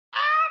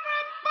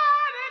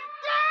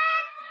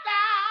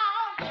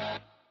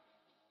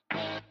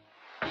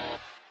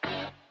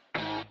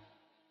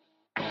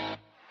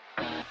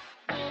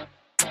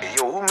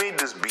Yo, who made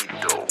this beat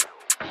though?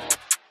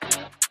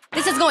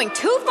 This is going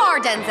too far,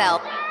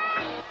 Denzel.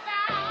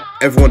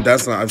 Everyone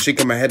dancing, I'm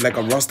shaking my head like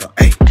a Rasta.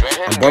 Ay,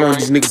 I'm balling on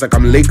these niggas like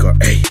I'm Laker.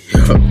 Ay,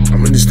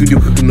 I'm in the studio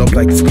cooking up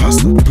like it's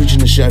pasta. I'm preaching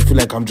the shit, I feel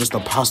like I'm just a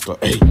pastor.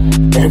 Ay,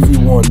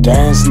 everyone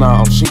dance now,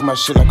 I'm shaking my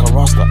shit like a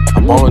Rasta.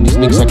 I'm balling on these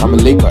niggas like I'm a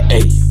Laker.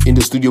 Ay, in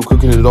the studio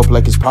cooking it up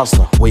like it's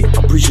pasta. Wait,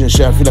 I'm preaching the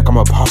shit, I feel like I'm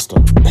a pastor.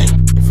 Ay,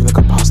 I feel like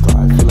a pasta,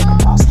 I feel like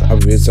a pasta. I've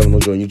been here selling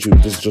on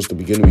YouTube, this is just the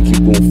beginning, we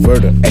keep going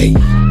further. Ay,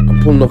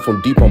 I'm pulling up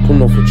from deep, I'm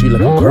pulling up from G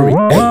like I'm Curry.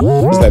 Ay,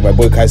 it's like my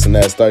boy Kyson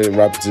that started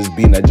rapping to this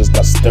beat and I just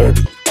got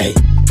sturdy. Ay,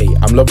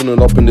 I'm loving it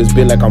up in this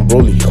bit like I'm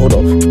Broly. Hold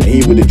up, I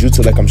hit with the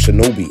jutsu like I'm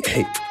Shinobi.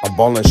 Hey, I'm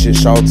balling shit,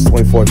 shout out to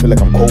 24, I feel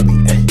like I'm Kobe.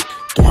 Hey,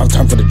 don't have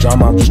time for the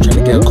drama, I'm just trying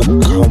to get a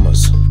couple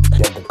commas.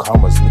 Get the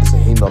commas, niggas are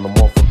hating on the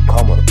motherfucking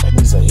comma.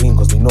 Niggas are hating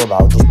cause they know that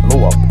I'll just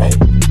blow up. Hey,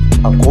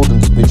 I'm cold in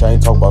this bitch, I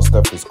ain't talking about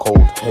Steph, it's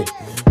cold. Hey,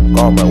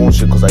 got my own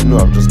shit cause I knew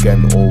I'm just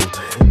getting old.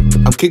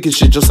 I'm kicking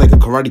shit just like a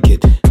karate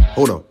kid.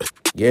 Hold up,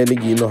 yeah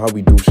nigga, you know how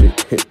we do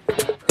shit.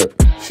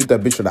 Shoot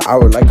that bitch for the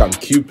hour like I'm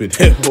Cupid.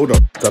 Hold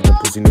up. Got the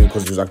pussy nigga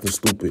cause you're acting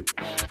stupid.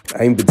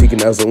 I ain't been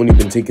taking L's, I only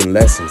been taking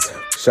lessons.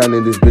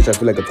 Shining this bitch, I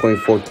feel like a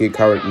 24K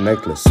carat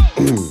necklace.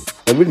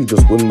 I really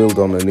just windmilled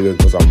on a nigga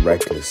cause I'm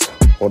reckless.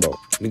 Hold up.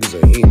 Niggas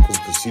are hating cause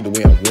they see the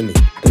way I'm winning.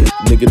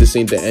 Nigga, this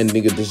ain't the end,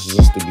 nigga, this is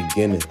just the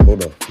beginning.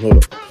 Hold up, hold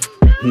up.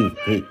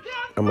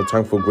 I'm a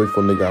thankful,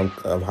 grateful nigga.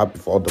 I'm happy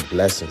for all the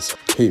blessings.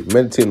 Hey,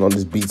 meditating on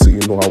this beat so you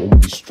know I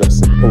won't be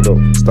stressing. Hold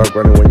up, start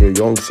grinding when you're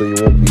young so you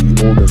won't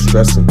be old and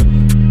stressing.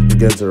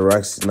 Getting to the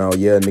racks now,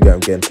 yeah, nigga, I'm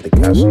getting to the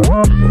cash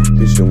now.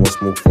 Bitch, you want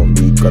smoke from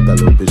me, got that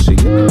little bitch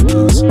shaking her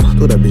knees.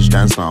 Do that bitch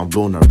dance now, I'm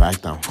blowing her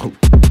back down.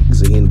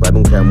 Niggas are hating, but I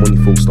don't care, money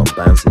focused on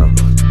bands now.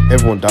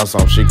 Everyone dance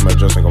now, I'm shaking my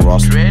dress like a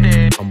roster.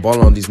 I'm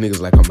balling on these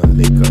niggas like I'm a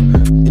Laker.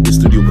 In the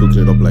studio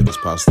cooking it up like it's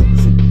pasta.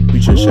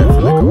 Preaching shit, I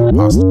feel like I'm a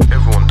pastor.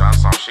 Everyone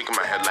dance now, I'm shaking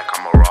my head like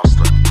I'm a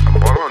roster. I'm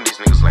balling on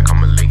these niggas like I'm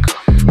a Laker.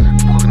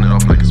 Cooking it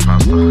up like it's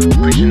pasta.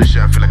 Preaching the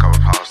shit, I feel like I'm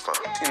a pastor.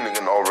 See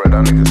nigga all red,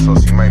 that nigga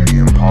sus, he might be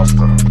an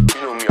imposter.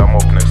 I'm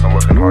up next, I'm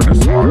working hard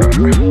and smarter.